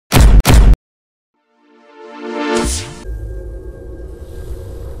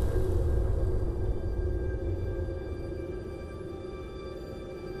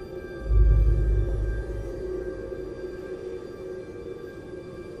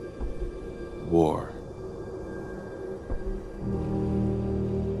War.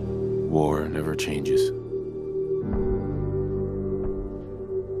 War never changes.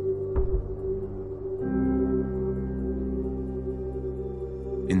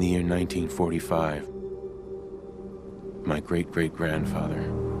 In the year 1945, my great-great-grandfather,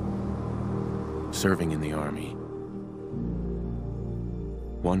 serving in the army,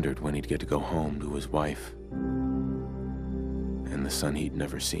 wondered when he'd get to go home to his wife and the son he'd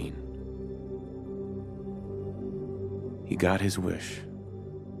never seen. He got his wish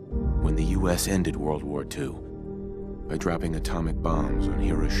when the US ended World War II by dropping atomic bombs on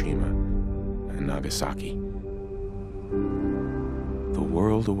Hiroshima and Nagasaki. The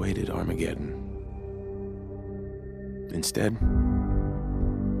world awaited Armageddon. Instead,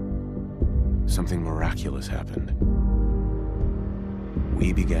 something miraculous happened.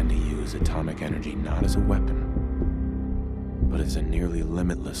 We began to use atomic energy not as a weapon, but as a nearly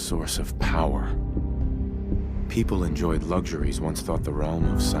limitless source of power. People enjoyed luxuries once thought the realm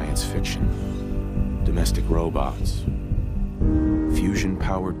of science fiction. Domestic robots,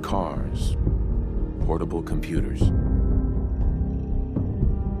 fusion-powered cars, portable computers.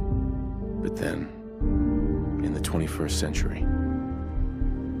 But then, in the 21st century,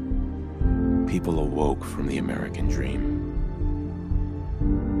 people awoke from the American dream.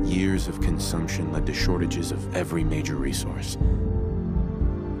 Years of consumption led to shortages of every major resource.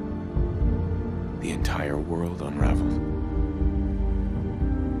 The entire world unraveled.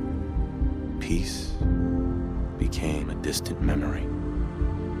 Peace became a distant memory.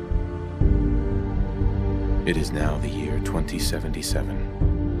 It is now the year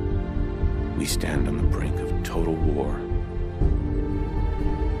 2077. We stand on the brink of total war.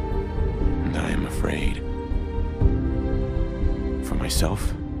 And I am afraid. For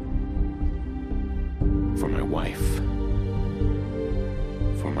myself, for my wife,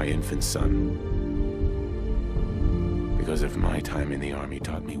 for my infant son. Because if my time in the army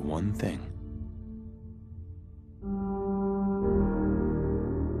taught me one thing,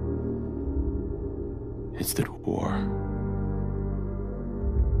 it's that war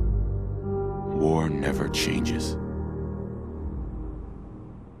never changes.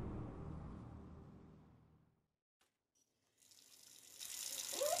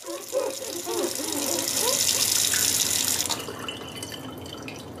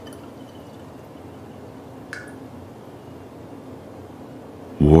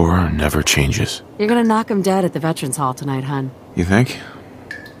 War never changes. You're gonna knock him dead at the Veterans Hall tonight, hun. You think?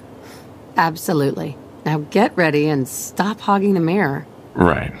 Absolutely. Now get ready and stop hogging the mirror.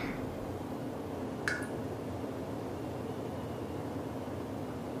 Right.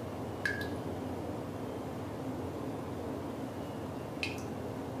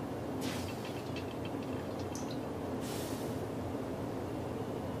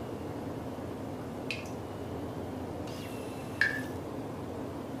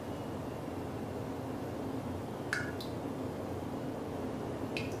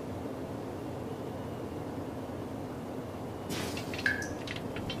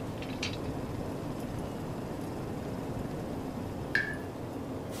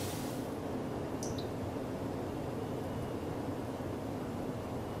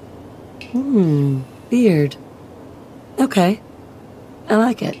 Beard. Okay. I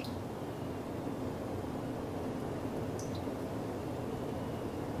like it.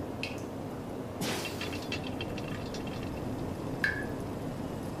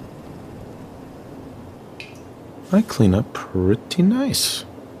 I clean up pretty nice.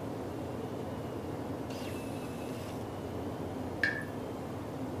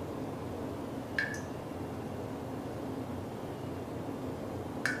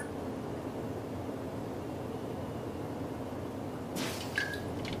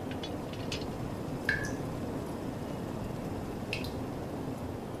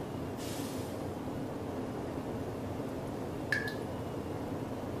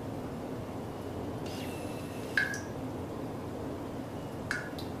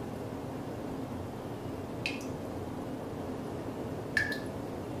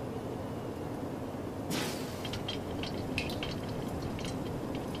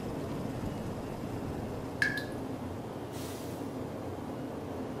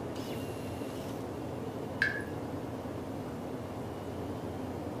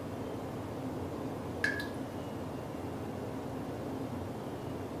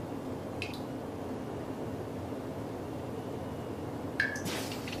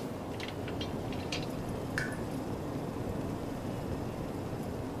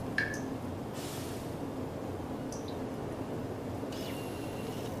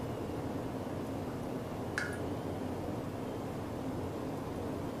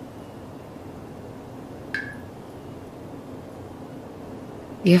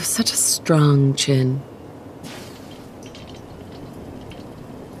 You have such a strong chin.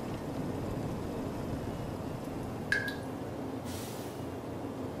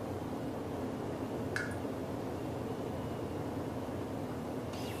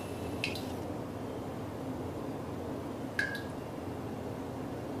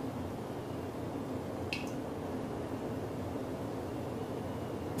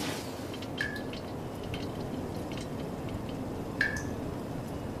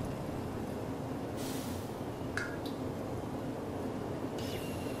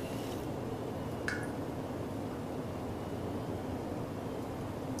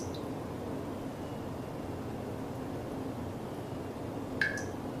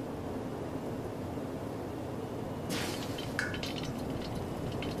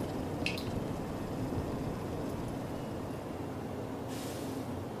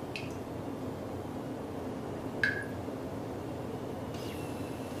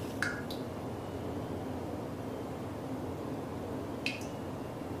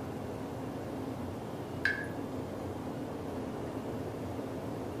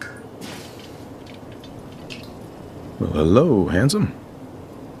 Well, hello, handsome.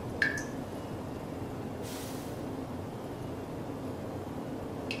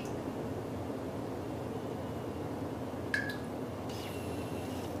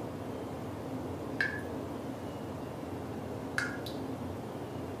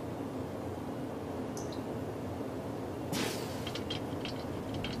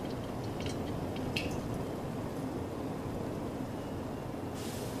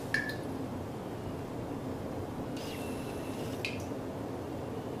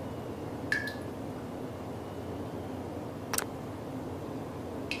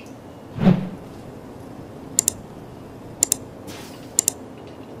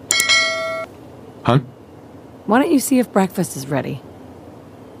 Huh? Why don't you see if breakfast is ready?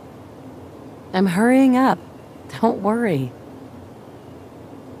 I'm hurrying up. Don't worry.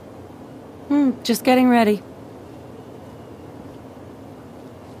 Just getting ready.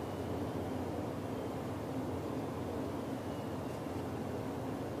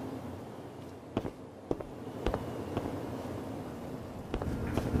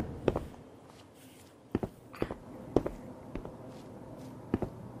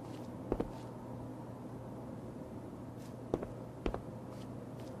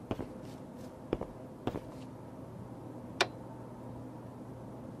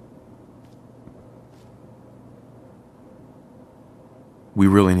 We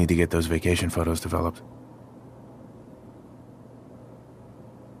really need to get those vacation photos developed.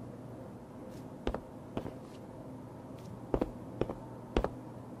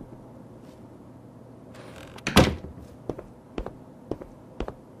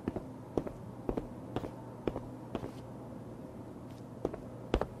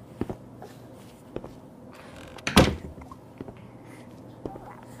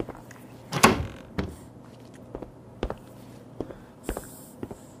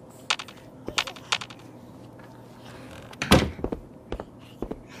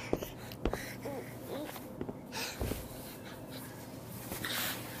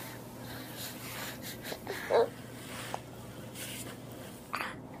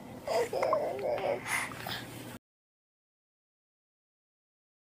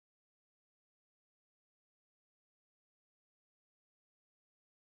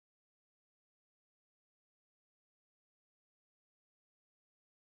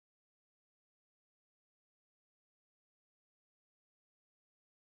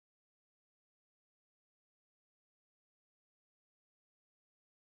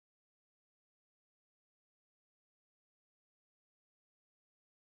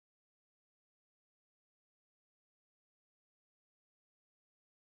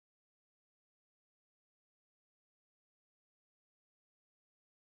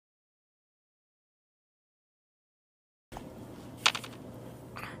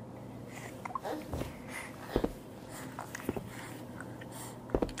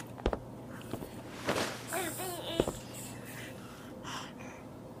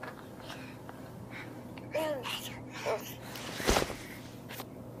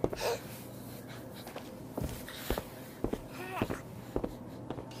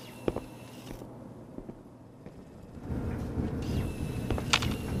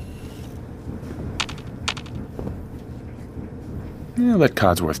 Yeah, let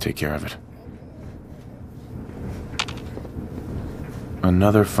Codsworth take care of it.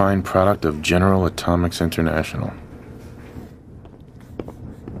 Another fine product of General Atomics International.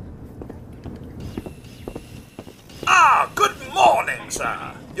 Good morning,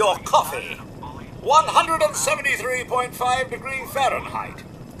 sir. Your coffee. 173.5 degrees Fahrenheit.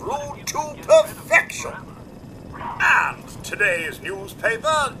 brewed to perfection. And today's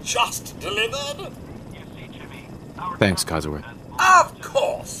newspaper just delivered. Thanks, Codsworth. Of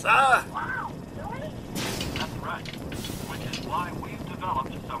course, sir. That's right. Which is why we've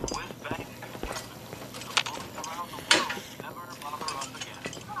developed some whiz-bang the booths around the world never bother us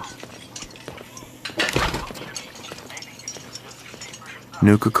again.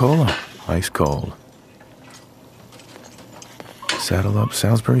 Nuka-Cola. Ice cold. Saddle up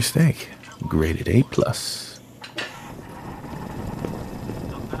Salisbury steak. Graded A+.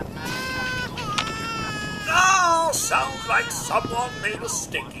 Oh, sounds like someone made a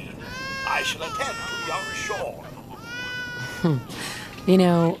stinky. I shall attend to young Sean. You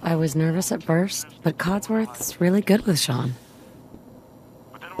know, I was nervous at first, but Codsworth's really good with Sean.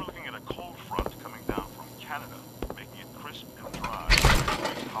 But then we're looking at a cold front coming down from Canada, making it crisp and dry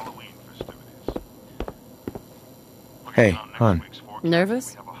for Halloween festivities. Hey, hon.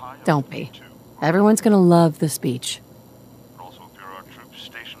 Nervous? Don't be. Everyone's gonna love the speech. Also, if our troops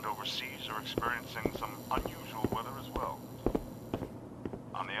stationed overseas are experiencing some unusual weather as well.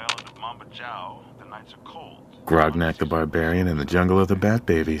 On the island of Mamba Jow, the nights are cold. Grognak the Barbarian in the Jungle of the Bat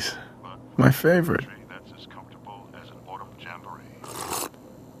Babies. My favorite. That's as comfortable as an autumn jamboree.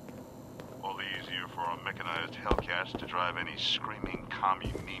 All the easier for our mechanized Hellcats to drive any screaming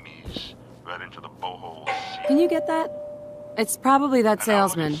commie memes right into the boho sea. Can you get that? It's probably that And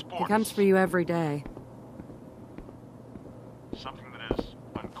salesman. now look at He comes for you every day. Something that is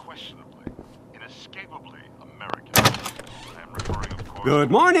unquestionably, inescapably American. I am referring, of course,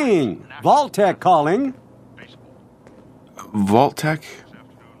 Good morning! Vault-Tec calling. Vault-Tec?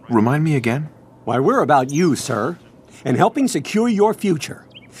 Remind me again? Why, we're about you, sir, and helping secure your future.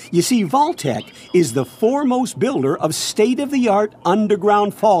 You see, Vault-Tec is the foremost builder of state-of-the-art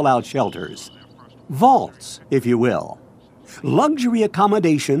underground fallout shelters. Vaults, if you will. Luxury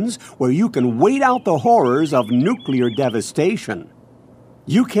accommodations where you can wait out the horrors of nuclear devastation.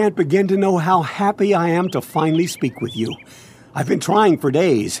 You can't begin to know how happy I am to finally speak with you. I've been trying for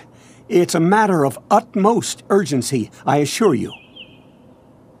days. It's a matter of utmost urgency, I assure you.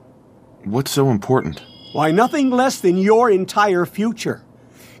 What's so important? Why, nothing less than your entire future.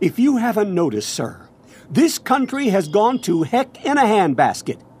 If you haven't noticed, sir, this country has gone to heck in a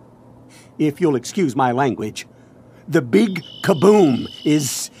handbasket. If you'll excuse my language. The big kaboom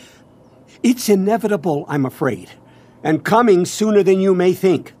is... It's inevitable, I'm afraid, and coming sooner than you may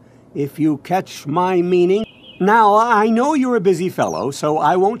think, if you catch my meaning. Now, I know you're a busy fellow, so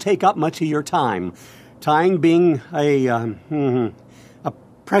I won't take up much of your time. Time being a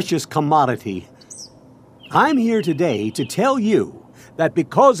precious commodity. I'm here today to tell you that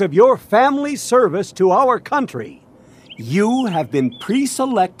because of your family service to our country, you have been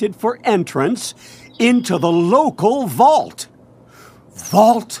pre-selected for entrance into the local vault.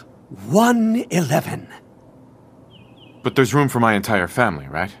 Vault 111. But there's room for my entire family,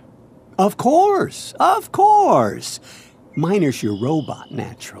 right? Of course, of course. Minus your robot,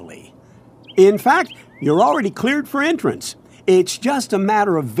 naturally. In fact, you're already cleared for entrance. It's just a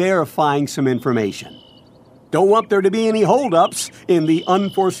matter of verifying some information. Don't want there to be any holdups in the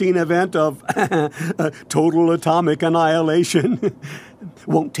unforeseen event of total atomic annihilation.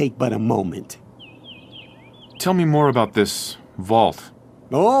 Won't take but a moment. Tell me more about this vault.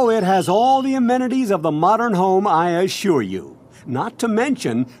 Oh, it has all the amenities of the modern home, I assure you. Not to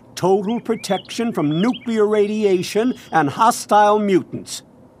mention total protection from nuclear radiation and hostile mutants.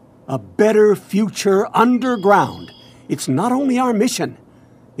 A better future underground. It's not only our mission,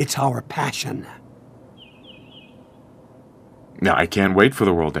 it's our passion. Now, I can't wait for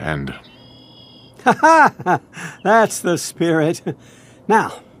the world to end. Ha ha! That's the spirit.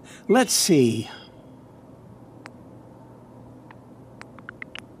 Now, let's see.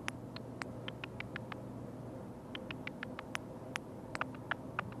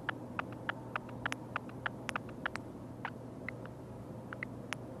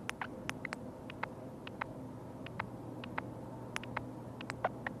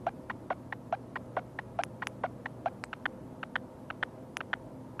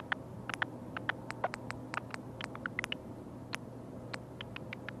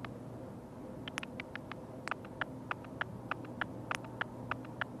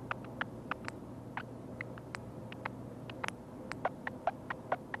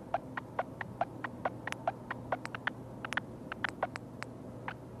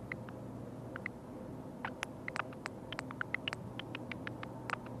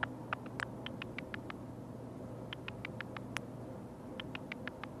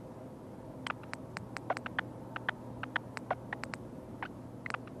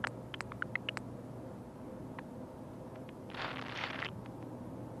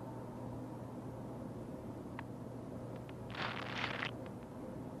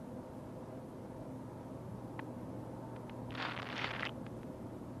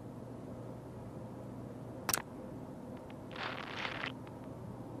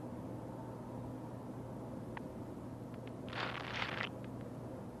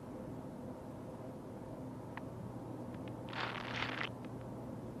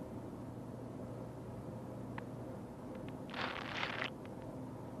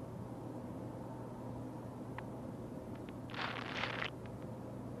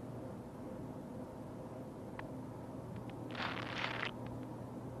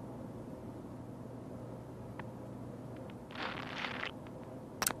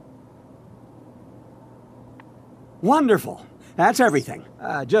 Wonderful. That's everything.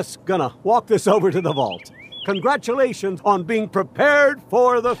 Just gonna walk this over to the vault. Congratulations on being prepared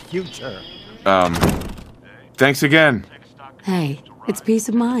for the future. Thanks again. Hey, it's peace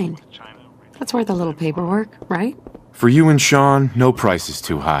of mind. That's worth a little paperwork, right? For you and Sean, no price is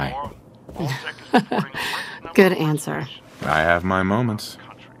too high. Good answer. I have my moments.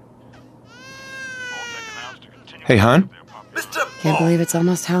 Hey, hon? Mr. Can't believe it's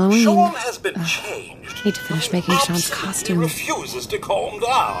almost Halloween. Sean has been changed. Need to finish making Sean's Absolutely costume. refuses to calm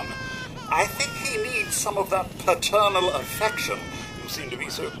down. I think he needs some of that paternal affection you seem to be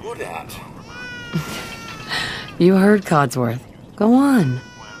so good at. You heard Codsworth. Go on.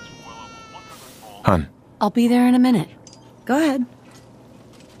 Hun, I'll be there in a minute. Go ahead.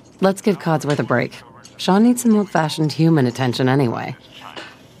 Let's give Codsworth a break. Sean needs some old-fashioned human attention anyway.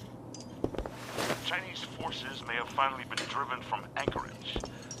 Chinese forces may have finally been driven from Anchorage,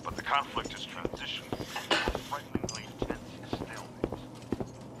 but the conflict has transitioned into a frighteningly tense stalemate.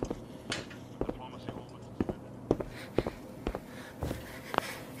 Diplomacy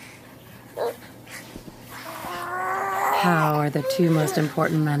How are the two most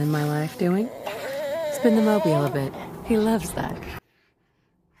important men in my life doing? Spin the mobile a bit. He loves that.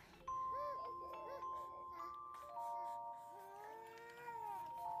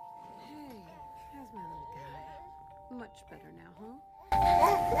 Much better now,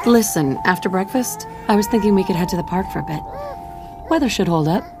 huh? Listen, after breakfast, I was thinking we could head to the park for a bit. Weather should hold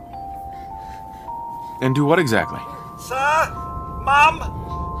up. and do what exactly? Sir? Mum?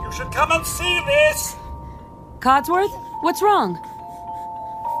 You should come and see this! Codsworth? What's wrong?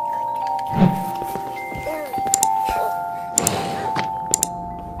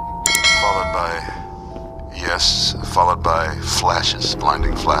 Followed by flashes,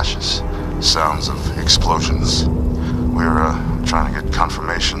 blinding flashes, sounds of explosions. We're trying to get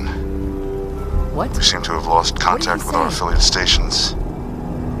confirmation. What? We seem to have lost contact with our affiliate stations.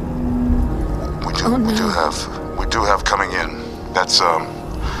 We do have coming in. That's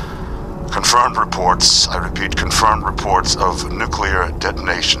confirmed reports. I repeat, confirmed reports of nuclear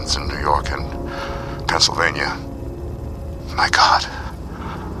detonations in New York and Pennsylvania. My God.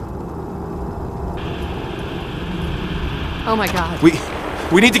 Oh my God.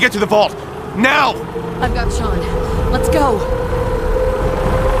 We need to get to the vault! Now! I've got Sean. Let's go!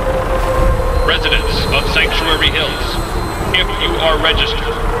 Residents of Sanctuary Hills, if you are registered,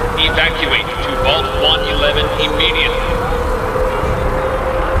 evacuate to Vault 111 immediately.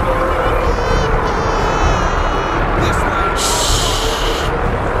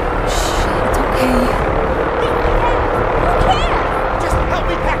 It's okay. Just help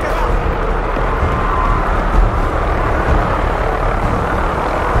me pack it up!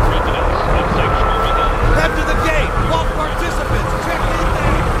 Head to the gate! Vault participants, check in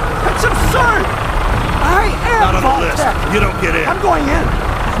there! That's absurd! I am Not on the Vault list. Tech. You don't get in. I'm going in.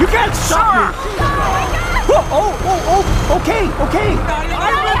 You can't stop me. Okay.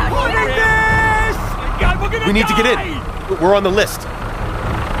 I'm reporting this! We need to get in! We're on the list.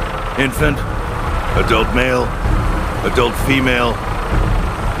 Infant, adult male, adult female.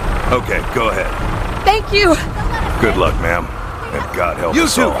 Okay, go ahead. Thank you! Good luck, ma'am. And God help You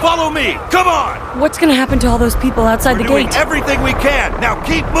us two, all. follow me! Come on! What's gonna happen to all those people outside We're the doing gate? everything we can. Now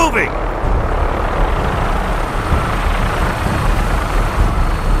keep moving.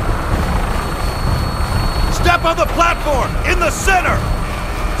 Step on the platform in the center.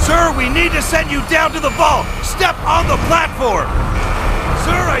 Sir, we need to send you down to the vault. Step on the platform.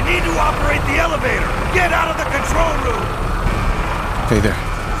 Sir, I need to operate the elevator. Get out of the control room. Hey there.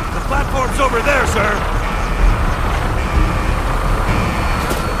 The platform's over there, sir.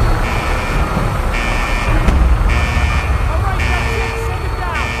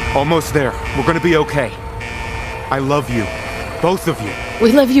 Almost there. We're gonna be okay. I love you. Both of you.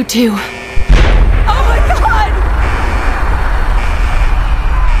 We love you too. Oh my God!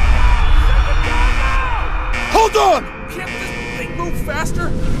 Hold on! Can't this thing move faster?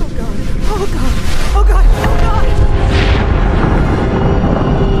 Oh God! Oh God! Oh God! Oh God!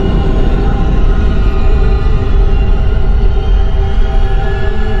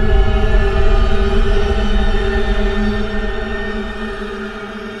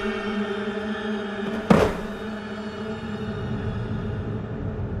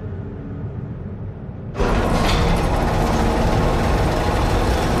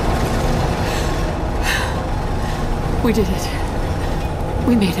 We did it.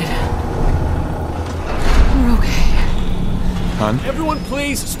 We made it. We're okay. Hun? Everyone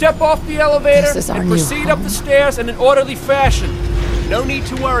please step off the elevator This is our and new proceed up home. the stairs in an orderly fashion. No need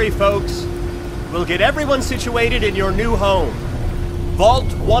to worry, folks. We'll get everyone situated in your new home. Vault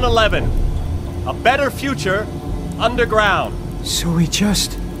 111. A better future underground. So we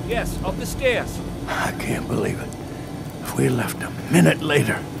just... Yes, up the stairs. I can't believe it. If we left a minute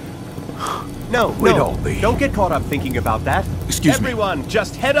later... We'd all be... Don't get caught up thinking about that. Excuse me. Everyone,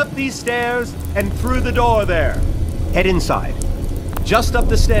 just head up these stairs and through the door there. Head inside. Just up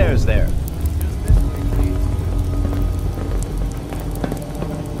the stairs there.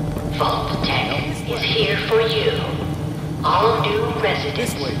 Vault Tech is here for you. All new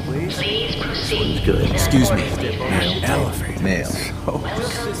residents, please proceed. Good. Excuse me. Male elevator. Male.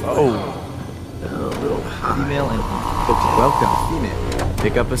 Female and welcome. Female.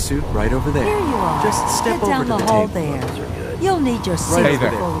 Pick up a suit right over there. Here you are. Just step Get over down to the hall table. there. You'll need your seats Right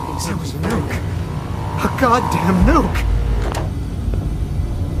there. before we can. That was a nuke. A goddamn nuke.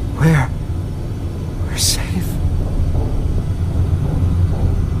 We're safe.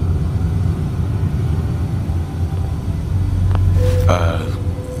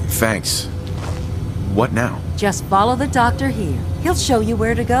 Thanks. What now? Just follow the doctor here. He'll show you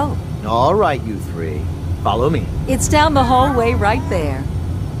where to go. All right, you three. Follow me. It's down the hallway right there.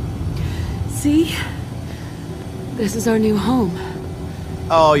 See? This is our new home.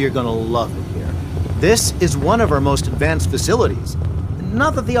 Oh, you're gonna love it here. This is one of our most advanced facilities.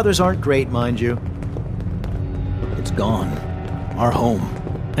 Not that the others aren't great, mind you. It's gone. Our home.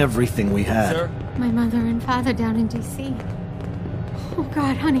 Everything we had. Sir? My mother and father down in D.C. Oh,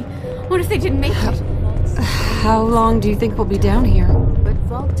 God, honey. What if they didn't make it? How long do you think we'll be down here?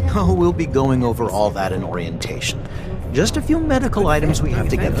 Oh, we'll be going over all that in orientation. Just a few medical items we have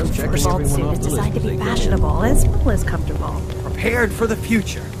to get through first. Vault suit is designed to be fashionable as well as comfortable. Prepared for the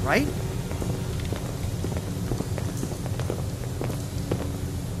future, right?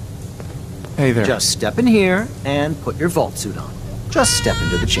 Hey there. Just step in here and put your vault suit on. Just step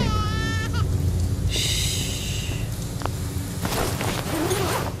into the chamber.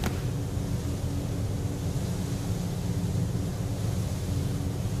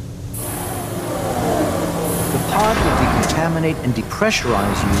 Decontaminate and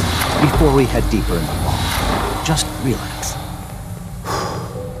depressurize you before we head deeper in the vault. Just relax.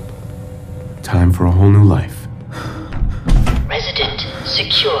 Time for a whole new life. Resident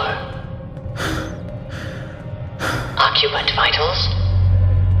secure. Occupant vitals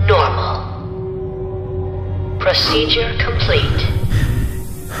normal. Procedure complete.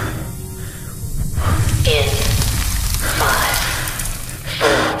 In 5,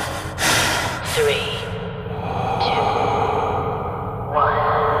 4, 3, 1.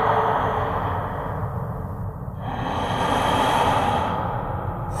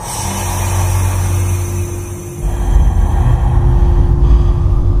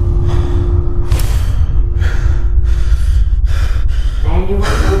 Manual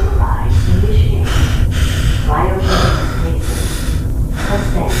override initiated. Cryogenic spaces.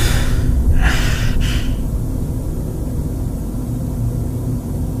 Ascend.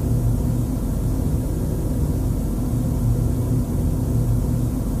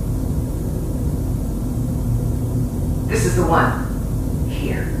 This is the one.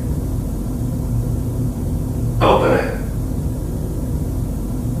 Here. Open it.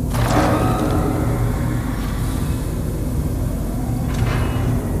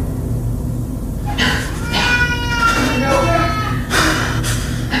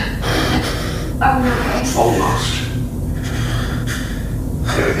 Almost.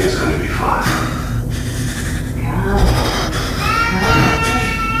 Everything's going to be fine.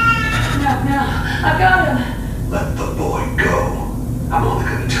 No, I've got him. Let the boy go. I'm only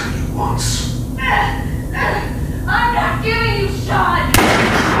going to tell you once. I'm not giving you shot.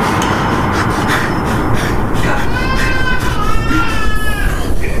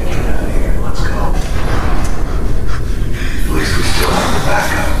 Get out of here. Let's go. At least we still have the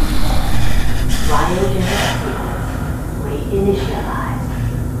backup. Cryogenic reinitialized.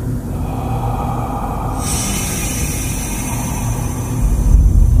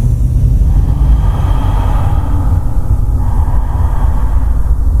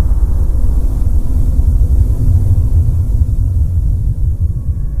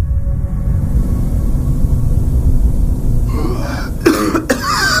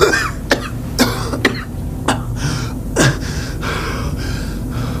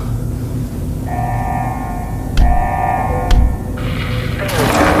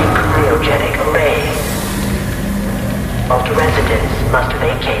 Vault residents must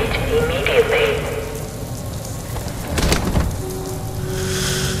vacate immediately.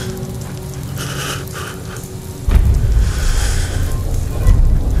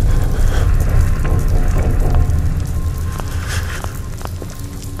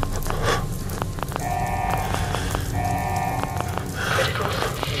 Critical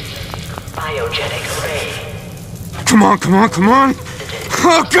biogenic array. Come on, come on, come on!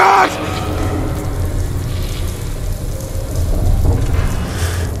 Oh, God!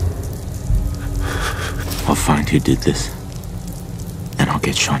 I'll find who did this, and I'll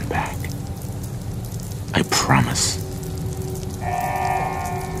get Sean back. I promise.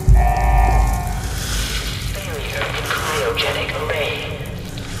 Failure in cryogenic array.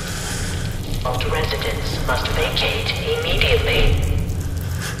 Vault residents must vacate immediately.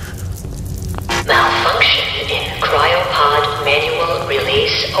 Malfunction in cryopod manual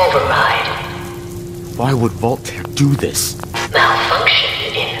release override. Why would Vault-Tec do this?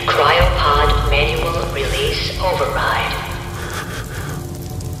 Malfunction in cryopod manual release override.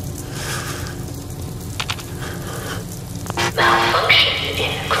 Malfunction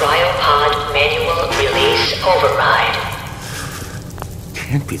in cryopod manual release override.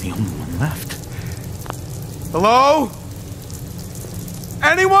 Can't be the only one left. Hello?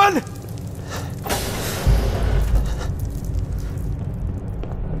 Anyone?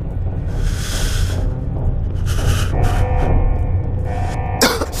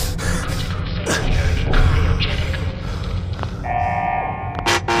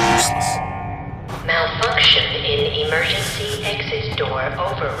 Malfunction in emergency exit door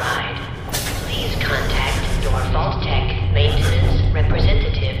override. Please contact your Vault-Tec maintenance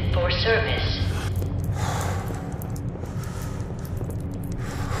representative for service.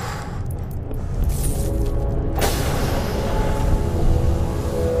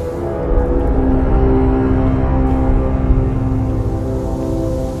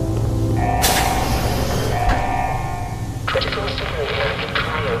 Critical failure in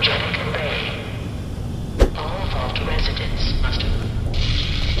cryogenic array. All Vault residents must...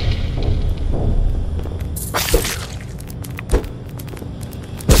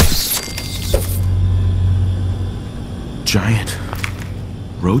 Giant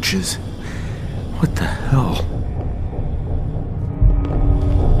roaches? What the hell?